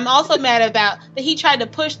 And I'm also mad about that he tried to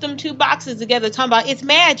push them two boxes together talking about, it's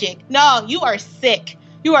magic. No, you are sick.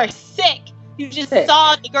 You are sick. You just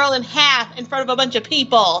sawed the girl in half in front of a bunch of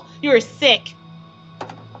people. You are sick.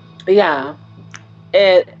 Yeah.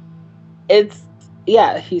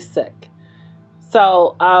 He's sick.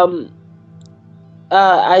 So,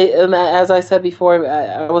 as I said before,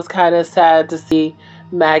 I was kind of sad to see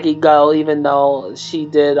Maggie go, even though she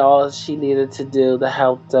did all she needed to do to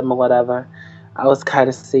help them or whatever. I was kind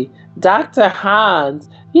of see Dr. Hans.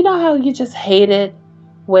 You know how you just hate it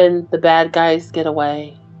when the bad guys get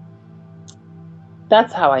away?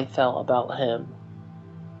 That's how I felt about him.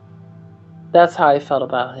 I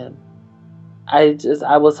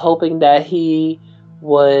was hoping that he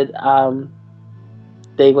would,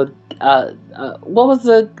 they would, what was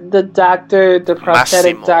the doctor, the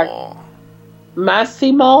prosthetic doctor?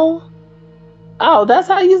 Massimo? Oh, that's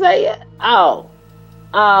how you say it? Oh.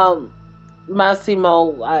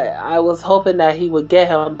 Massimo, I was hoping that he would get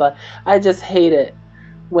him, but I just hate it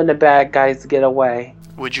when the bad guys get away.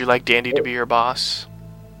 Would you like Dandy to be your boss?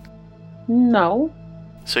 No.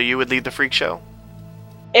 So you would leave the Freak Show?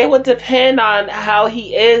 It would depend on how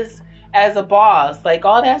he is as a boss. Like,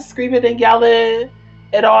 all that screaming and yelling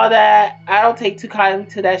and all that, I don't take too kindly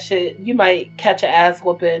to that shit. You might catch an ass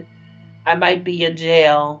whooping. I might be in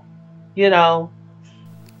jail. You know.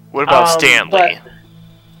 What about Stanley?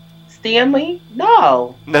 Stanley?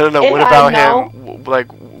 No. No. What about him?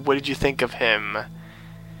 Like, what did you think of him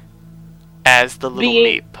as the little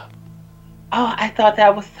Meep? Oh, I thought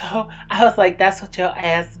that was so... I was like, that's what your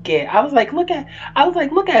ass get. I was like, look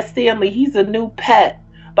at Stanley. He's a new pet.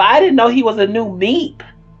 But I didn't know he was a new Meep.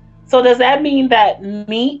 So does that mean that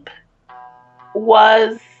Meep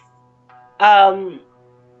was Um.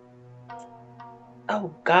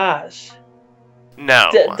 Oh gosh. No.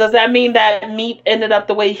 Does that mean that Meat ended up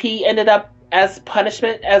the way he ended up as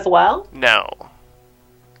punishment as well? No.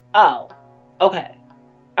 Oh. Okay.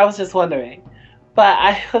 I was just wondering. But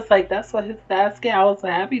I was like, that's what his asking. I was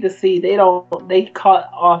happy to see they cut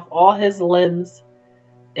off all his limbs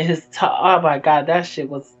and his oh my god, that shit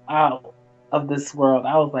was out of this world.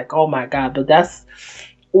 I was like, oh my god, but that's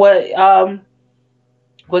what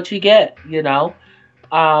you get, you know.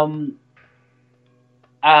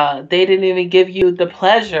 They didn't even give you the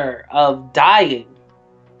pleasure of dying.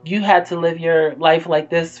 You had to live your life like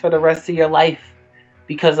this for the rest of your life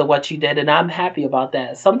because of what you did, and I'm happy about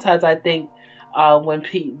that. Sometimes I think when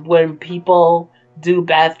people do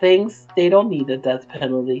bad things, they don't need a death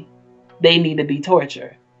penalty. They need to be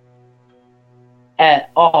tortured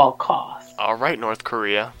at all costs. All right, North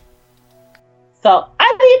Korea. So,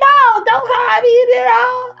 I mean, no, don't I mean, you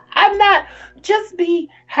know, I'm not, just be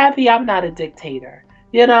happy I'm not a dictator,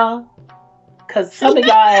 you know? Because some of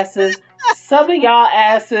y'all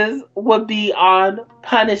asses would be on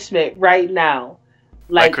punishment right now.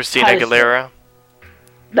 Like Christina Aguilera?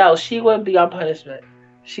 No, she wouldn't be on punishment.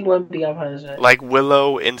 Like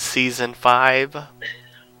Willow in season 5?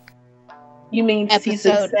 You mean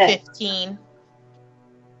episode 15?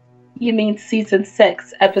 You mean season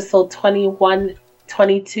 6, episode 21,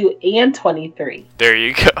 22, and 23. There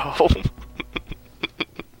you go.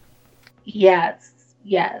 Yes.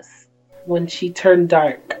 When she turned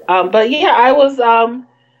dark. But yeah, I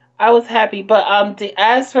was happy. But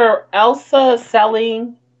as for Elsa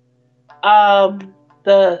selling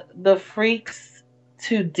the freaks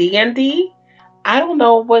to Dandy, I don't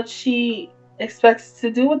know what she expects to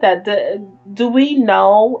do with that. Do we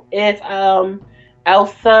know if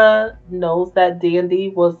Elsa knows that Dandy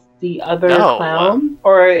was the other clown,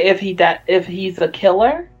 or if he's a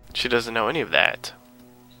killer? She doesn't know any of that.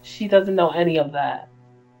 She doesn't know any of that.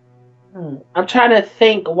 I'm trying to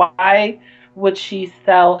think, why would she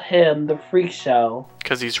sell him the freak show?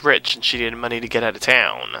 Because he's rich and she needed money to get out of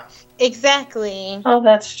town. Exactly. Oh,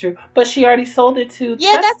 that's true. But she already sold it to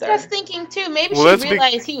Yeah, Chester. that's what I was thinking too. Maybe she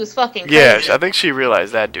realized he was fucking crazy. Yeah, I think she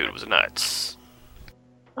realized that dude was nuts.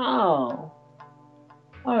 Oh.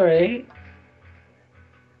 Alright.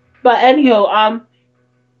 But anyhow,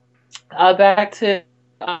 back to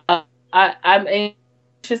I'm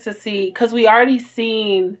anxious to see, because we already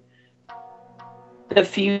seen the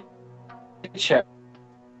future.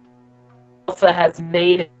 Elsa has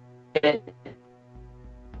made it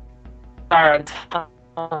on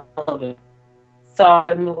television. So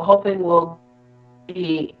I'm hoping we'll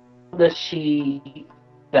see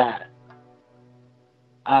that.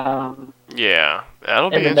 Yeah,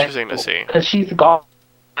 that'll be interesting to see. Because she's gone.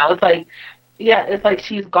 It's like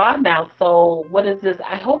she's gone now. So what is this?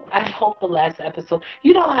 I hope the last episode.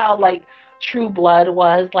 You know how like True Blood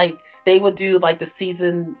was, like they would do like the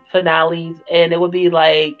season finales, and it would be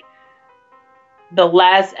like the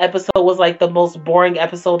last episode was like the most boring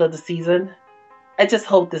episode of the season. I just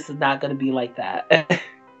hope this is not going to be like that.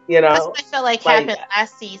 You know? That's what I felt like happened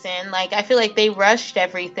last season. Like, I feel like they rushed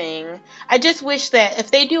everything. I just wish that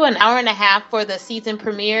if they do an hour and a half for the season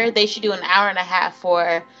premiere, they should do an hour and a half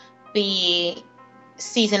for the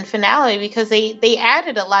season finale, because they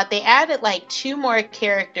added a lot. They added like 2 more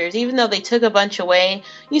characters. Even though they took a bunch away,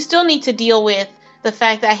 you still need to deal with the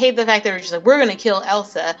fact that I hate the fact that they're just like, we're going to kill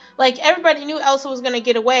Elsa. Like, everybody knew Elsa was going to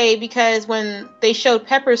get away, because when they showed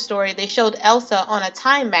Pepper's story, they showed Elsa on a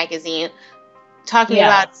Time magazine talking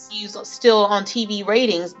about she's still on TV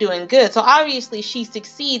ratings doing good. So obviously she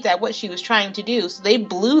succeeds at what she was trying to do. So they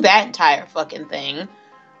blew that entire fucking thing.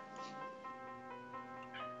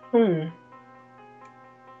 I'm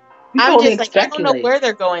just like, I don't know where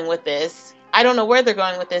they're going with this.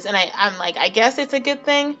 And I'm like, I guess it's a good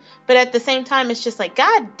thing, but at the same time, it's just like,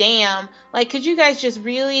 god damn, like, could you guys just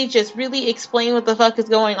really explain what the fuck is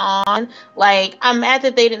going on? Like, I'm mad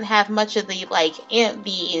that they didn't have much of the, like,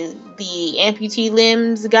 the amputee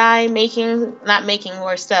limbs guy not making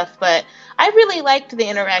more stuff, but I really liked the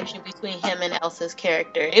interaction between him and Elsa's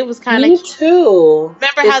character. It was kind of Me too.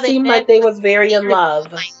 Remember how they seemed like they was very in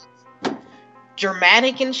love. Like,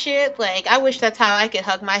 dramatic and shit. Like, I wish that's how I could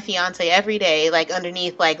hug my fiance every day, like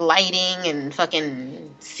underneath like lighting and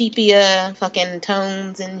fucking sepia fucking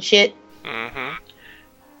tones and shit.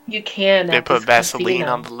 You can. They put Vaseline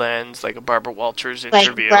on the lens, like a Barbara Walters like,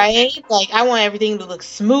 interview. Right? Like, I want everything to look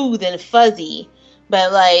smooth and fuzzy.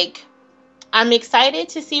 But like, I'm excited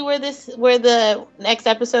to see where the next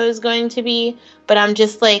episode is going to be. But I'm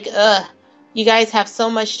just like, you guys have so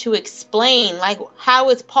much to explain. Like, how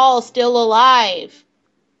is Paul still alive?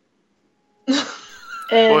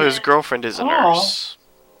 And, Well, his girlfriend is a nurse.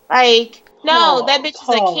 Like, no, that bitch is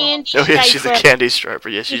a candy Oh striper. yeah, she's a candy striper.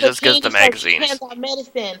 Yeah, she just gets the magazines. She hands out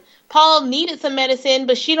medicine. Paul needed some medicine,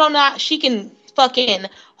 but she can fucking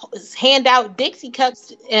hand out Dixie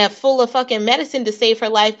cups full of fucking medicine to save her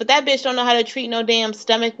life, but that bitch don't know how to treat no damn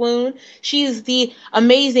stomach wound. She's the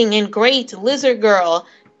amazing and great lizard girl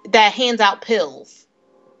that hands out pills.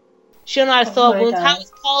 She don't know how to sew wounds. God. How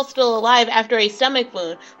is Paul still alive after a stomach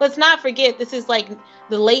wound? Let's not forget, this is like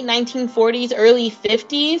the late 1940s, early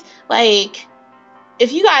 50s. Like,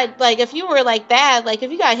 if you were like that, like,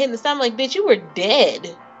 if you got hit in the stomach, like, bitch, you were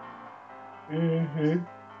dead. Mm-hmm.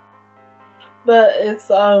 But it's,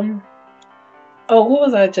 what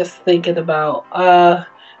was I just thinking about?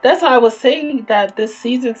 That's why I was saying that this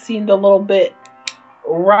season seemed a little bit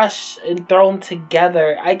rushed and thrown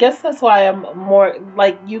together. I guess that's why I'm more,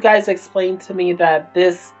 like, you guys explained to me that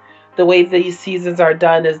the way these seasons are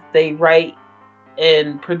done is they write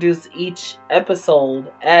and produce each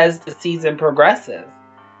episode as the season progresses.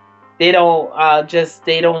 They don't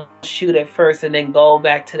shoot it first and then go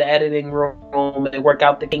back to the editing room and work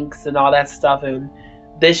out the kinks and all that stuff, and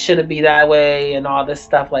this shouldn't be that way and all this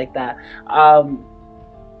stuff like that.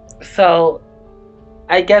 So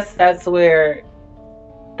I guess that's where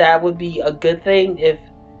that would be a good thing if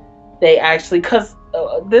they actually, because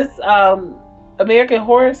this American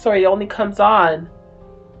Horror Story only comes on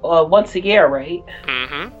once a year, right?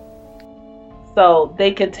 Mm-hmm. So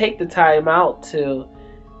they can take the time out to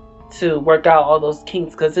work out all those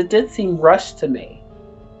kinks, because it did seem rushed to me.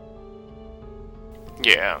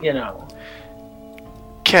 Yeah. You know.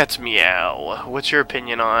 Cat's Meow, what's your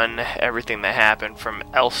opinion on everything that happened from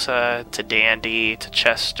Elsa to Dandy to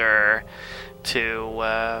Chester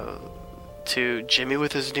to Jimmy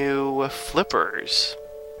with his new flippers?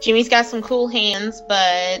 Jimmy's got some cool hands,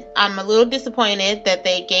 but I'm a little disappointed that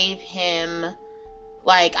they gave him,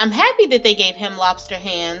 like, I'm happy that they gave him lobster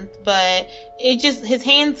hands, but his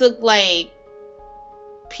hands look like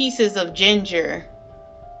pieces of ginger.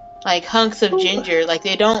 Like hunks of ginger. Like,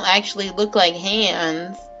 they don't actually look like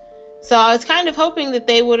hands. So I was kind of hoping that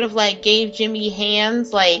they would have, like, gave Jimmy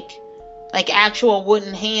hands, like actual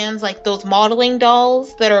wooden hands, like those modeling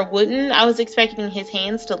dolls that are wooden. I was expecting his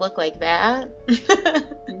hands to look like that.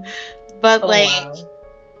 But, wow.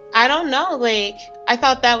 I don't know. Like, I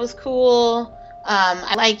thought that was cool.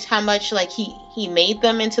 I liked how much, like, he made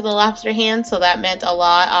them into the lobster hands, so that meant a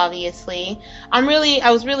lot, obviously.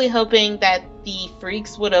 I was really hoping that the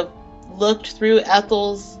freaks would have looked through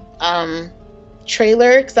Ethel's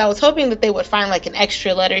trailer, because I was hoping that they would find, like, an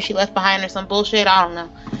extra letter she left behind or some bullshit. I don't know.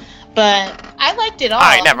 But I liked it all.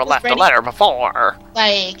 I never left a letter before.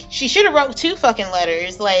 Like, she should have wrote 2 fucking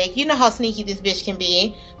letters. Like, you know how sneaky this bitch can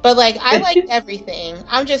be. But, like, I liked everything.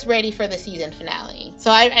 I'm just ready for the season finale. So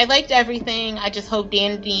I liked everything. I just hope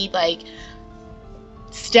Dandy, like,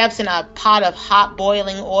 steps in a pot of hot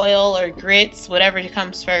boiling oil or grits, whatever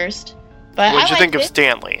comes first. But what'd you think of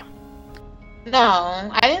Stanley? No,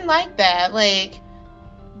 I didn't like that. Like,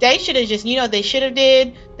 they should have just, they should have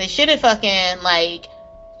fucking, like,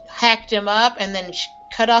 hacked him up and then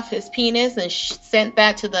cut off his penis and sent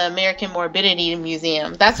that to the American Morbidity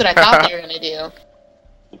Museum. That's what I thought they were going to do.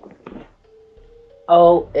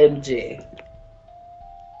 OMG.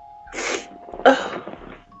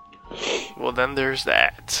 Well, then there's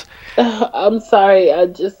that. I'm sorry.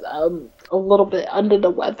 I'm a little bit under the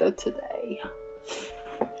weather today.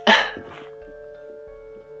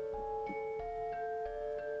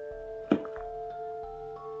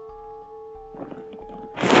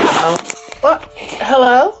 What?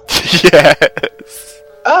 Hello? Yes.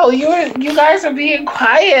 Oh, you guys are being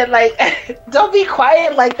quiet. Like, don't be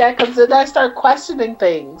quiet like that, because then I start questioning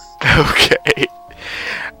things. Okay.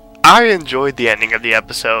 I enjoyed the ending of the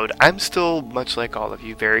episode. I'm still, much like all of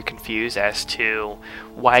you, very confused as to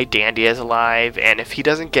why Dandy is alive, and if he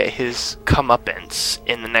doesn't get his comeuppance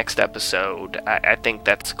in the next episode, I think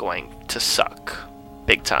that's going to suck.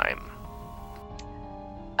 Big time.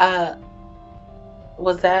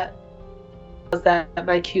 Was that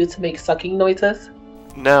my cue to make sucking noises?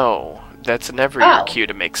 No, that's never your cue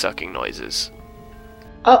to make sucking noises.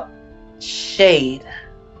 Oh, shade.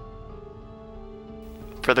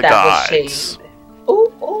 For the gods.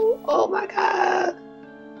 Oh my god.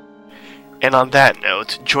 And on that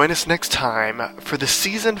note, join us next time for the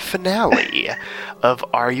season finale of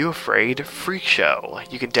Are You Afraid Freak Show.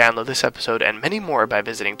 You can download this episode and many more by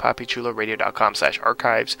visiting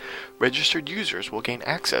PapiChuloRadio.com/archives. Registered users will gain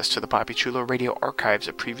access to the Papi Chulo Radio archives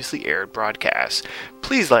of previously aired broadcasts.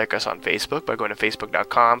 Please like us on Facebook by going to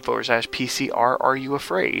facebook.com/PCR Are You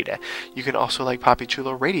Afraid. You can also like Papi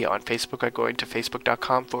Chulo Radio on Facebook by going to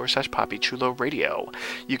facebook.com/Papi Chulo Radio.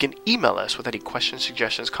 You can email us with any questions,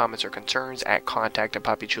 suggestions, comments, or concerns at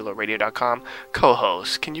contact@papichuloradio.com.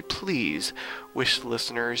 Co-host, can you please wish the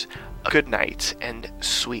listeners a good night and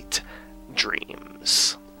sweet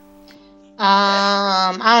dreams?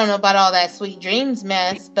 I don't know about all that sweet dreams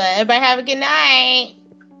mess, but everybody have a good night.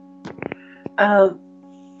 I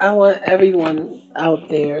want everyone out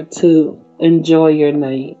there to enjoy your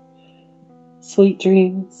night. Sweet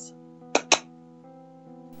dreams.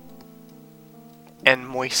 And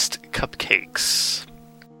moist cupcakes.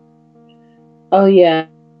 Oh yeah,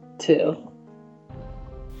 too.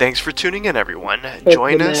 Thanks for tuning in, everyone. For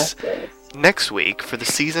Join us gymnastics. next week for the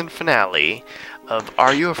season finale of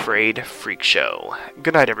Are You Afraid Freak Show.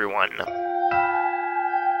 Good night, everyone.